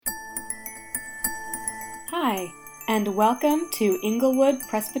Hi, and welcome to Inglewood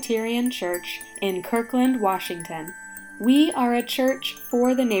Presbyterian Church in Kirkland, Washington. We are a church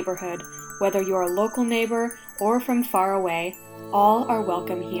for the neighborhood. Whether you're a local neighbor or from far away, all are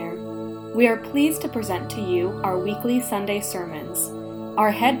welcome here. We are pleased to present to you our weekly Sunday sermons.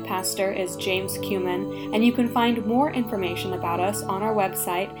 Our head pastor is James Cuman, and you can find more information about us on our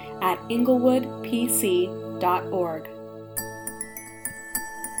website at inglewoodpc.org.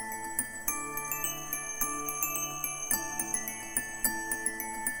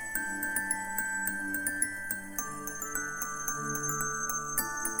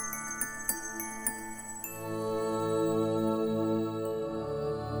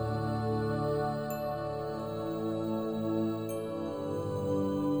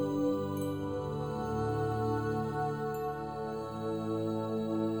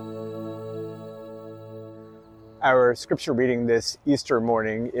 Our scripture reading this Easter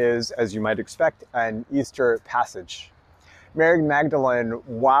morning is, as you might expect, an Easter passage. Mary Magdalene,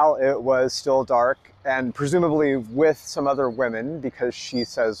 while it was still dark, and presumably with some other women, because she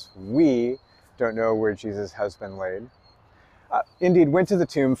says, "We don't know where Jesus has been laid," indeed went to the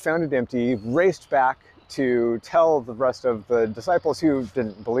tomb, found it empty, raced back to tell the rest of the disciples who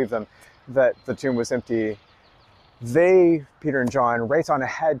didn't believe them that the tomb was empty. They, Peter and John, race on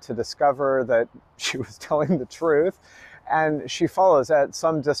ahead to discover that she was telling the truth, and she follows at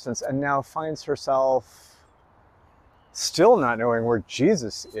some distance and now finds herself still not knowing where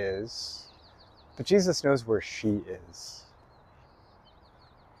Jesus is, but Jesus knows where she is.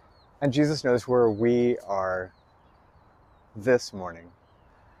 And Jesus knows where we are this morning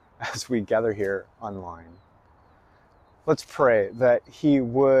as we gather here online. Let's pray that he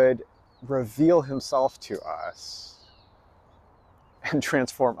would reveal himself to us and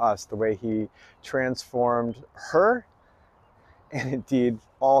transform us the way he transformed her and indeed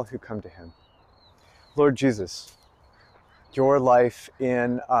all who come to him. Lord Jesus, your life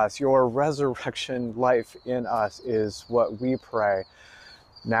in us, your resurrection life in us is what we pray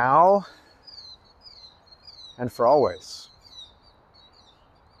now and for always.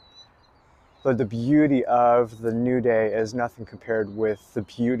 Lord, the beauty of the new day is nothing compared with the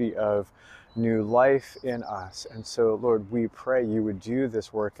beauty of new life in us. And so, Lord, we pray you would do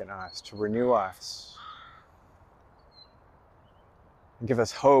this work in us to renew us and give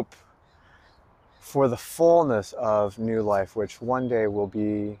us hope for the fullness of new life, which one day will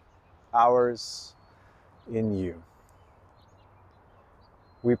be ours in you.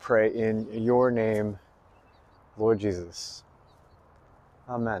 We pray in your name, Lord Jesus.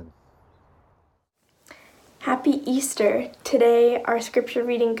 Amen. Happy Easter! Today our scripture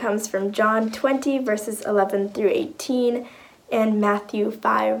reading comes from John 20 verses 11 through 18 and Matthew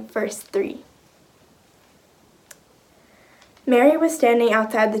 5 verse 3. Mary was standing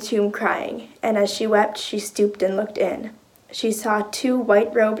outside the tomb crying, and as she wept she stooped and looked in. She saw two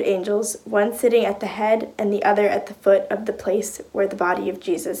white-robed angels, one sitting at the head and the other at the foot of the place where the body of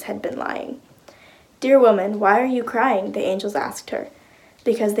Jesus had been lying. "Dear woman, why are you crying?" the angels asked her.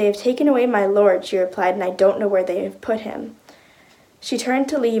 "Because they have taken away my Lord," she replied, "and I don't know where they have put him." She turned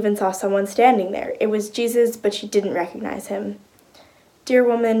to leave and saw someone standing there. It was Jesus, but she didn't recognize him. "Dear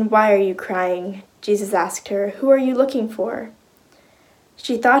woman, why are you crying?" Jesus asked her. "Who are you looking for?"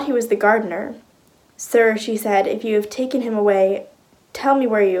 She thought he was the gardener. "Sir," she said, "if you have taken him away, tell me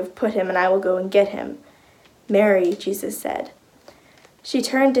where you have put him, and I will go and get him." "Mary," Jesus said. She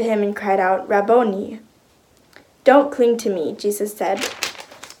turned to him and cried out, "Rabboni." "Don't cling to me," Jesus said,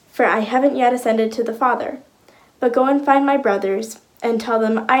 "for I haven't yet ascended to the Father. But go and find my brothers and tell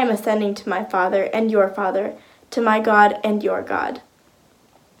them I am ascending to my Father and your Father, to my God and your God."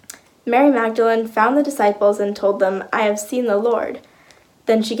 Mary Magdalene found the disciples and told them, "I have seen the Lord."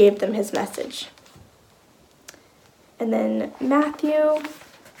 Then she gave them his message. And then Matthew.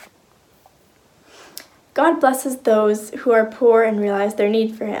 God blesses those who are poor and realize their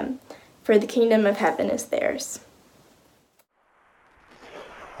need for him, for the kingdom of heaven is theirs.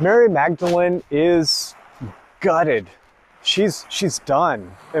 Mary Magdalene is gutted. She's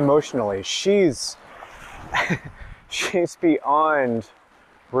done emotionally. She's beyond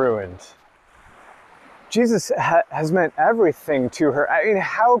ruined. Jesus has meant everything to her. I mean,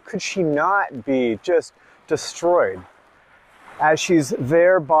 how could she not be just destroyed as she's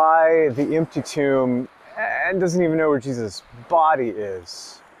there by the empty tomb and doesn't even know where Jesus' body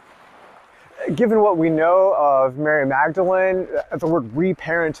is? Given what we know of Mary Magdalene, the word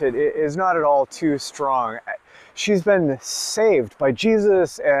reparented is not at all too strong. She's been saved by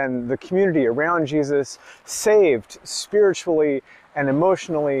Jesus and the community around Jesus, saved spiritually and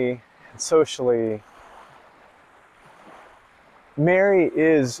emotionally and socially. Mary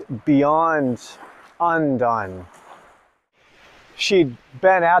is beyond undone. She'd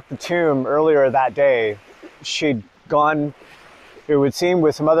been at the tomb earlier that day. She'd gone, it would seem,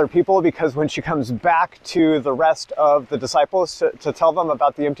 with some other people, because when she comes back to the rest of the disciples to tell them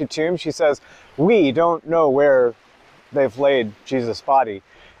about the empty tomb, she says, "We don't know where they've laid Jesus' body."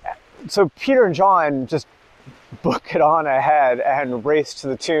 So Peter and John just book it on ahead and race to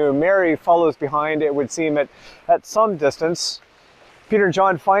the tomb. Mary follows behind, it would seem, at some distance. Peter and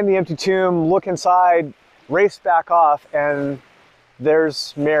John find the empty tomb, look inside, race back off, and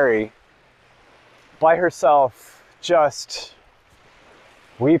there's Mary by herself, just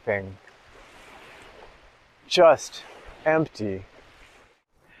weeping, just empty.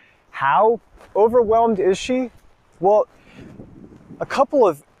 How overwhelmed is she? Well, a couple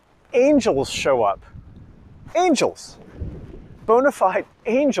of angels show up. Angels, bona fide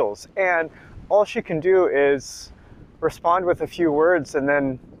angels, and all she can do is respond with a few words and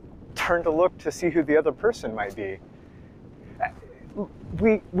then turn to look to see who the other person might be.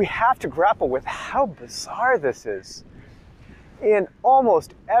 We have to grapple with how bizarre this is. In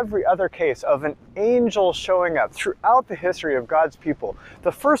almost every other case of an angel showing up throughout the history of God's people,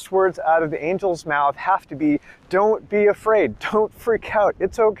 the first words out of the angel's mouth have to be, "Don't be afraid, don't freak out,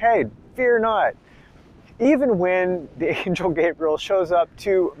 it's okay, fear not." Even when the angel Gabriel shows up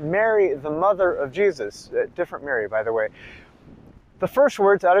to Mary, the mother of Jesus, a different Mary, by the way, the first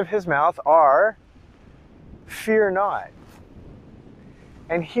words out of his mouth are, "Fear not."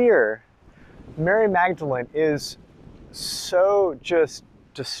 And here, Mary Magdalene is so just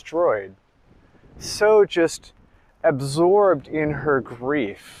destroyed, so just absorbed in her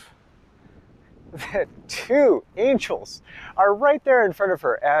grief, that two angels are right there in front of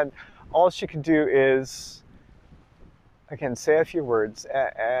her, and all she can do is, again, say a few words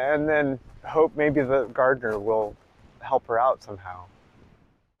and then hope maybe the gardener will help her out somehow.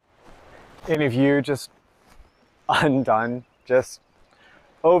 Any of you just undone, just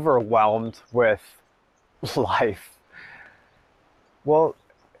overwhelmed with life? Well,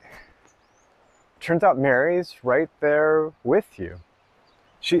 turns out Mary's right there with you.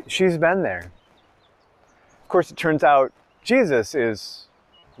 She's been there. Of course, it turns out Jesus is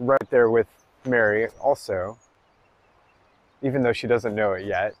right there with Mary also, even though she doesn't know it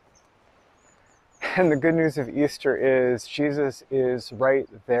yet. And the good news of Easter is Jesus is right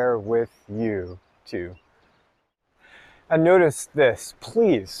there with you too. And notice this,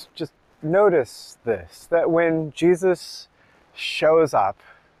 please, just notice this, that when Jesus shows up,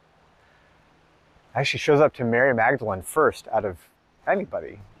 actually shows up to Mary Magdalene first out of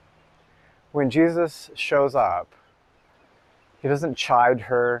anybody. When Jesus shows up, he doesn't chide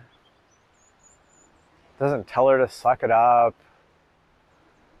her, doesn't tell her to suck it up.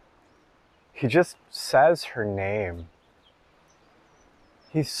 He just says her name.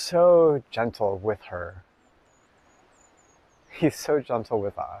 He's so gentle with her. He's so gentle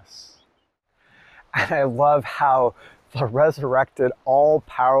with us. And I love how the resurrected,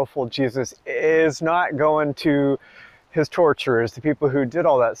 all-powerful Jesus is not going to his torturers, the people who did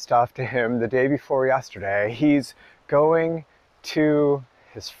all that stuff to him the day before yesterday. He's going to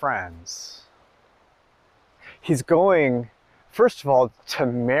his friends. He's going, first of all, to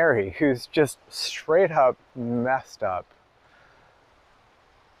Mary, who's just straight up messed up.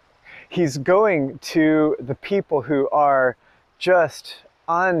 He's going to the people who are just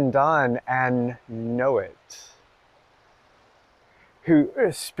undone and know it, who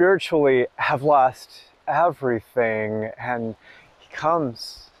spiritually have lost everything, and he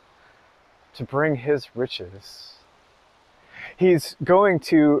comes to bring his riches. He's going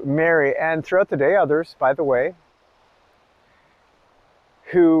to Mary, and throughout the day others, by the way,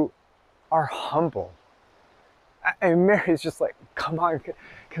 who are humble. And Mary's just like, "Come on,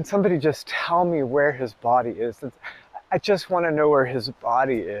 can somebody just tell me where his body is? I just want to know where his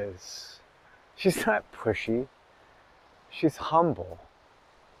body is." She's not pushy. She's humble.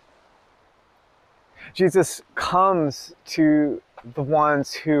 Jesus comes to the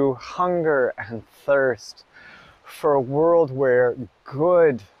ones who hunger and thirst for a world where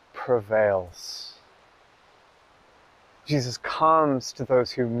good prevails. Jesus comes to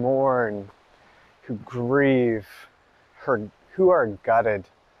those who mourn, who grieve, who are gutted,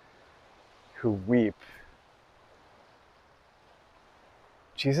 who weep.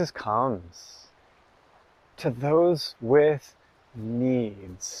 Jesus comes to those with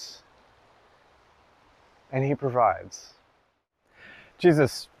needs, and he provides.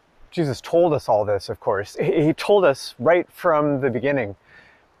 Jesus told us all this, of course. He told us right from the beginning.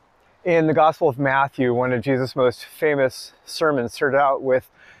 In the Gospel of Matthew, one of Jesus' most famous sermons started out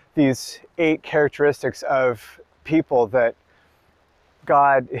with these 8 characteristics of people that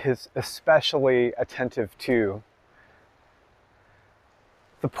God is especially attentive to.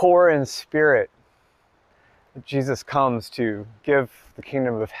 The poor in spirit, Jesus comes to give the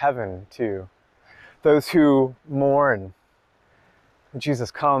kingdom of heaven to. Those who mourn,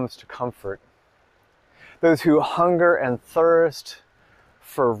 Jesus comes to comfort. Those who hunger and thirst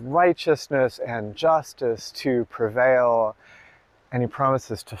for righteousness and justice to prevail, and he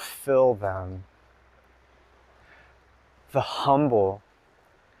promises to fill them. The humble,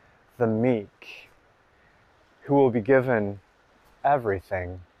 the meek, who will be given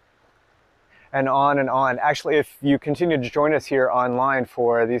everything. And on and on. Actually, if you continue to join us here online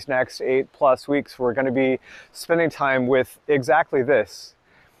for these next 8+ weeks, we're going to be spending time with exactly this.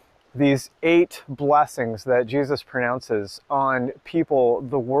 These 8 blessings that Jesus pronounces on people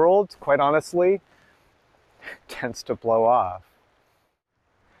the world, quite honestly, tends to blow off.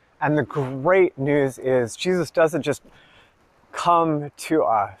 And the great news is Jesus doesn't just come to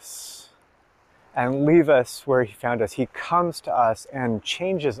us and leave us where he found us. He comes to us and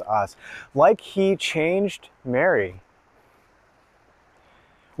changes us like he changed Mary.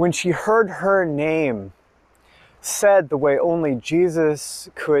 When she heard her name said the way only Jesus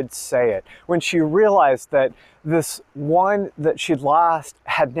could say it, when she realized that this one that she'd lost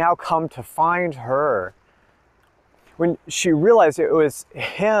had now come to find her, when she realized it was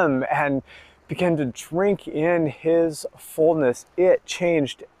him and began to drink in his fullness, it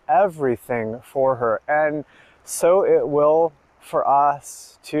changed everything for her. And so it will for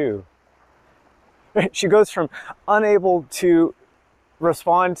us too. She goes from unable to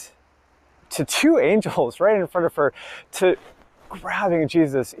respond to 2 angels right in front of her to grabbing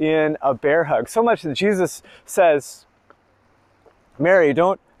Jesus in a bear hug. So much that Jesus says, Mary,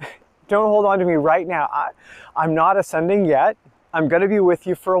 don't hold on to me right now. I'm not ascending yet. I'm going to be with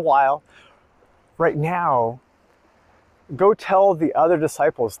you for a while. Right now, go tell the other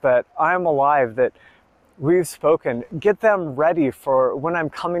disciples that I'm alive, that we've spoken. Get them ready for when I'm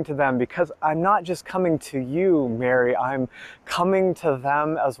coming to them, because I'm not just coming to you, Mary, I'm coming to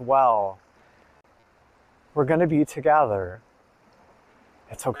them as well. We're going to be together.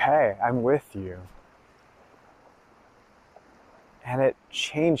 It's okay, I'm with you. And it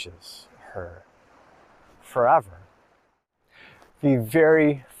changes her forever. The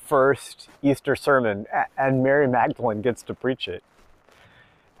very first Easter sermon, and Mary Magdalene gets to preach it.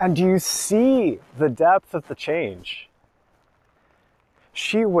 And do you see the depth of the change?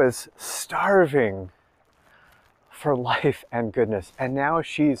 She was starving for life and goodness, and now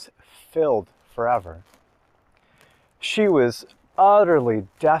she's filled forever. She was utterly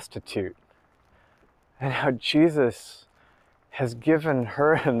destitute, and now Jesus has given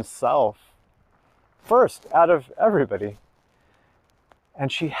her himself first out of everybody. And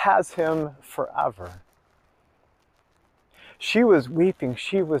she has him forever. She was weeping,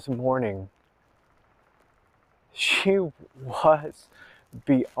 she was mourning. She was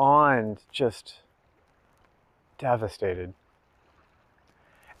beyond just devastated.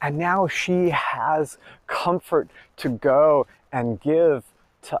 And now she has comfort to go and give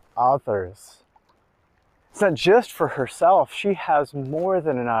to others. It's not just for herself. She has more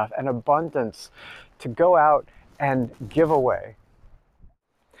than enough, an abundance to go out and give away.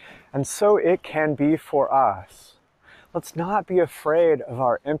 And so it can be for us. Let's not be afraid of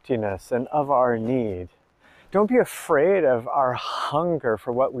our emptiness and of our need. Don't be afraid of our hunger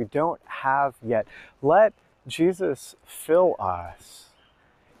for what we don't have yet. Let Jesus fill us.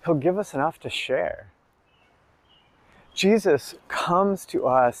 He'll give us enough to share. Jesus comes to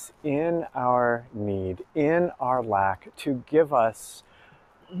us in our need, in our lack, to give us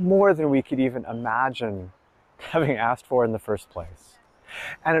more than we could even imagine having asked for in the first place.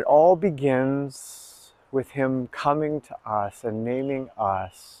 And it all begins with him coming to us and naming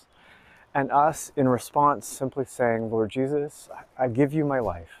us, and us in response simply saying, Lord Jesus, I give you my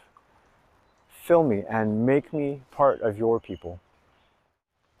life. Fill me and make me part of your people.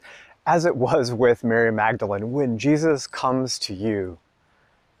 As it was with Mary Magdalene, when Jesus comes to you,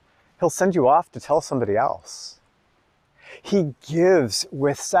 he'll send you off to tell somebody else. He gives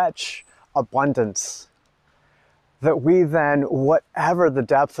with such abundance that we then, whatever the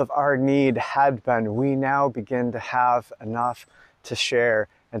depth of our need had been, we now begin to have enough to share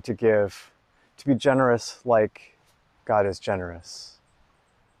and to give, to be generous like God is generous.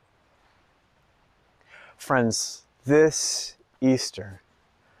 Friends, this Easter,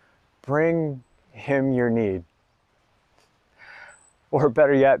 bring him your need. Or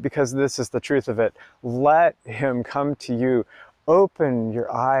better yet, because this is the truth of it, let him come to you. Open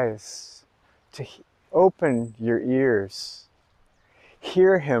your eyes, open your ears.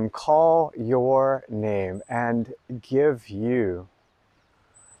 Hear him call your name and give you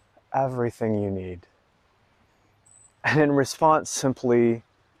everything you need. And in response, simply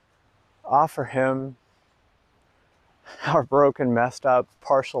offer him our broken, messed up,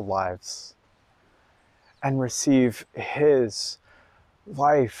 partial lives and receive his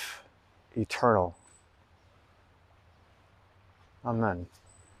life eternal. Amen.